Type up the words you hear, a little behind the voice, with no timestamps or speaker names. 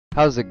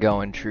How's it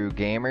going, true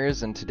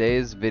gamers? In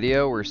today's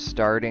video we're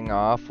starting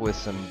off with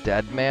some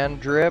Deadman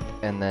drip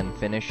and then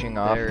finishing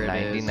off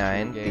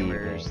 99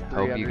 Thieving.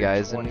 Hope you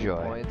guys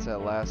enjoy. Points at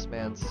last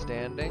man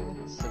standing.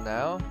 So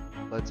now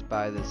let's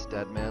buy this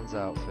Deadman's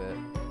outfit.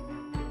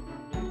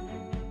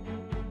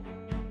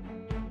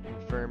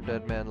 Confirm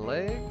Deadman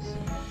legs.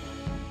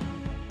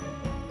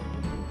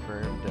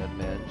 Confirm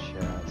Deadman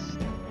chest.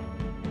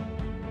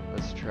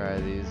 Let's try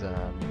these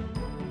on.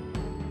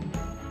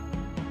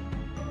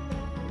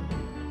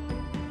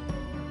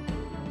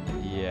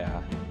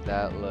 Yeah,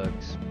 that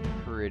looks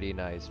pretty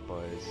nice,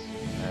 boys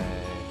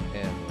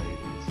and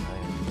ladies. I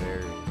am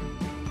very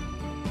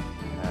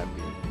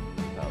happy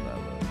with how that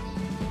looks.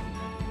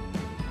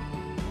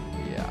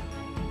 Yeah,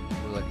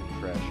 we're looking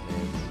fresh,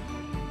 mates.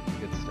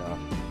 Good stuff.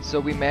 So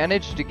we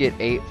managed to get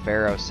 8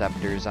 Pharaoh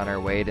Scepters on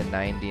our way to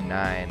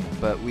 99,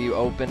 but we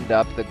opened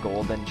up the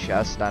golden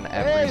chest on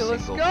every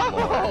single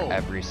floor,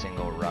 every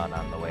single run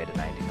on the way to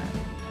 99.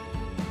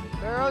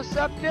 Pharaoh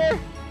Scepter!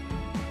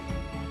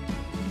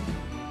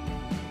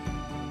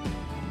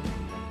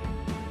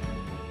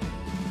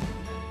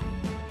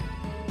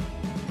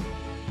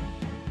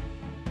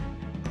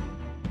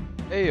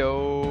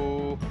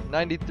 Ayo,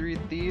 93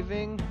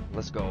 Thieving,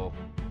 let's go.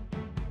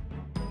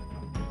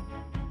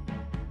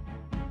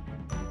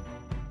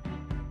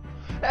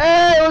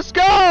 Hey, let's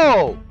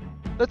go!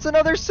 That's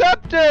another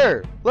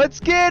scepter! Let's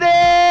get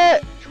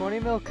it!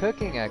 20 mil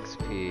cooking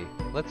XP,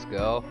 let's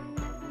go.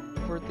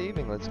 For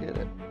Thieving, let's get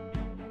it.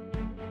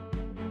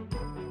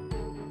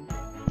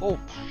 Oh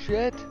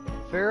shit,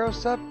 Pharaoh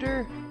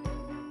Scepter?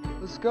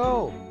 Let's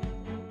go.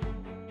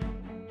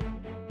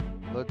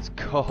 Let's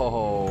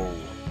go.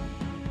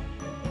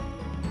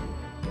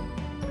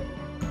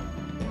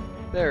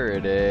 There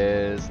it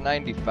is,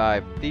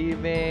 95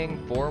 Thieving,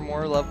 4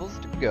 more levels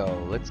to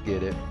go. Let's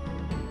get it.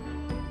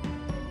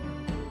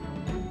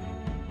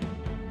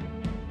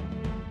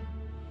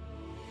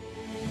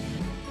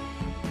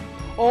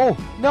 Oh,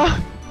 no,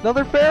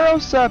 another Pharaoh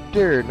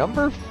Scepter,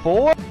 number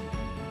 4.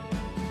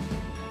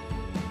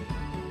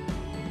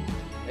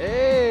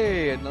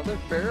 Hey, another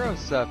Pharaoh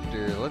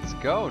Scepter. Let's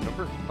go,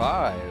 number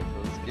 5.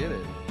 Let's get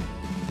it.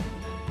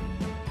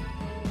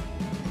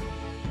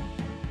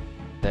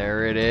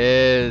 There it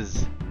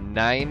is,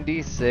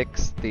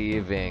 96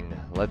 Thieving.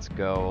 Let's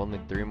go, only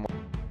 3 more.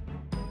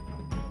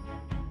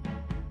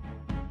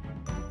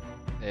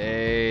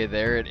 Hey,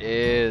 there it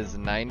is,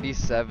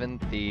 97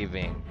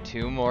 Thieving.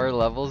 2 more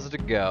levels to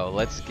go.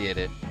 Let's get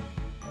it.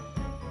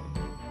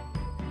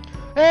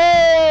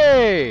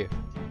 Hey!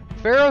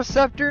 Pharaoh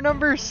Scepter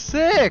number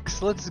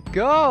 6. Let's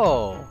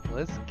go.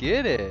 Let's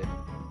get it.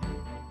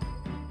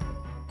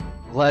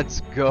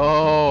 Let's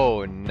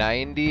go.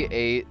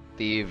 98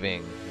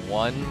 Thieving.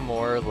 1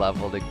 more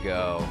level to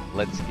go.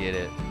 Let's get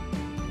it.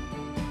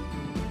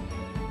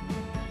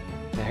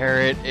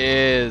 There it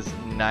is,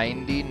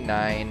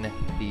 99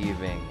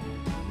 Thieving.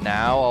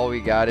 Now all we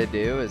gotta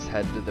do is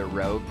head to the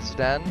Rogue's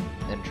Den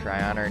and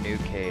try on our new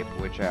cape,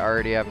 which I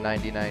already have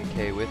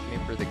 99k with me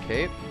for the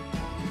cape.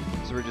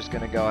 So we're just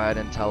gonna go ahead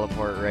and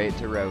teleport right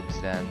to Rogue's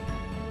Den.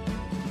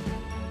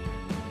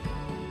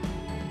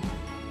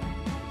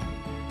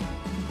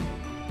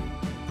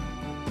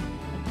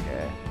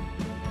 Okay.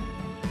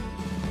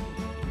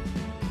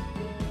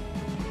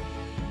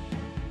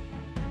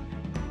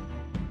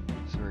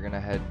 So we're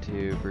gonna head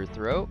to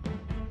Burthorpe,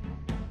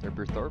 or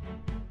Burthorpe.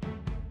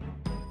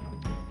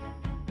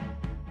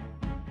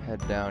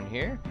 Head down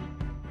here.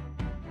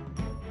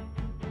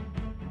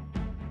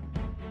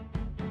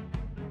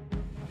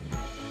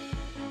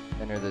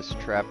 Enter this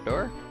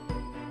trapdoor.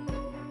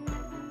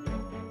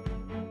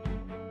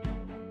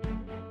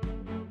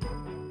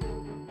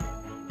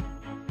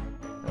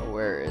 Now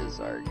where is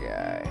our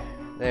guy?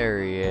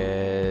 There he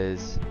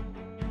is.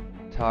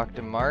 Talk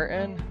to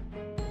Martin.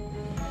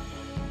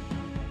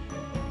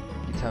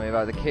 You tell me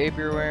about the cape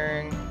you're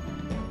wearing.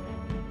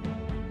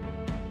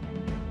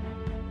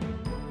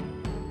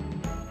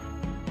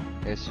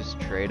 Let's just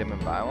trade him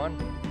and buy one.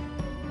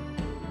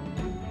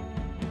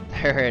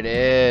 There it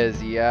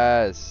is,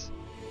 yes.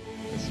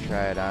 Let's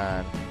try it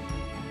on.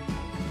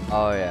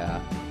 Oh yeah,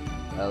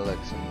 that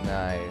looks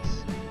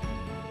nice.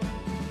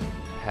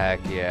 Heck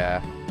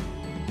yeah.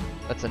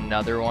 That's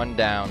another one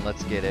down,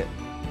 let's get it.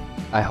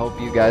 I hope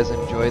you guys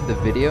enjoyed the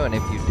video, and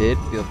if you did,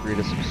 feel free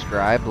to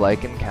subscribe,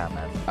 like, and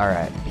comment.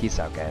 Alright, peace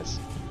out guys.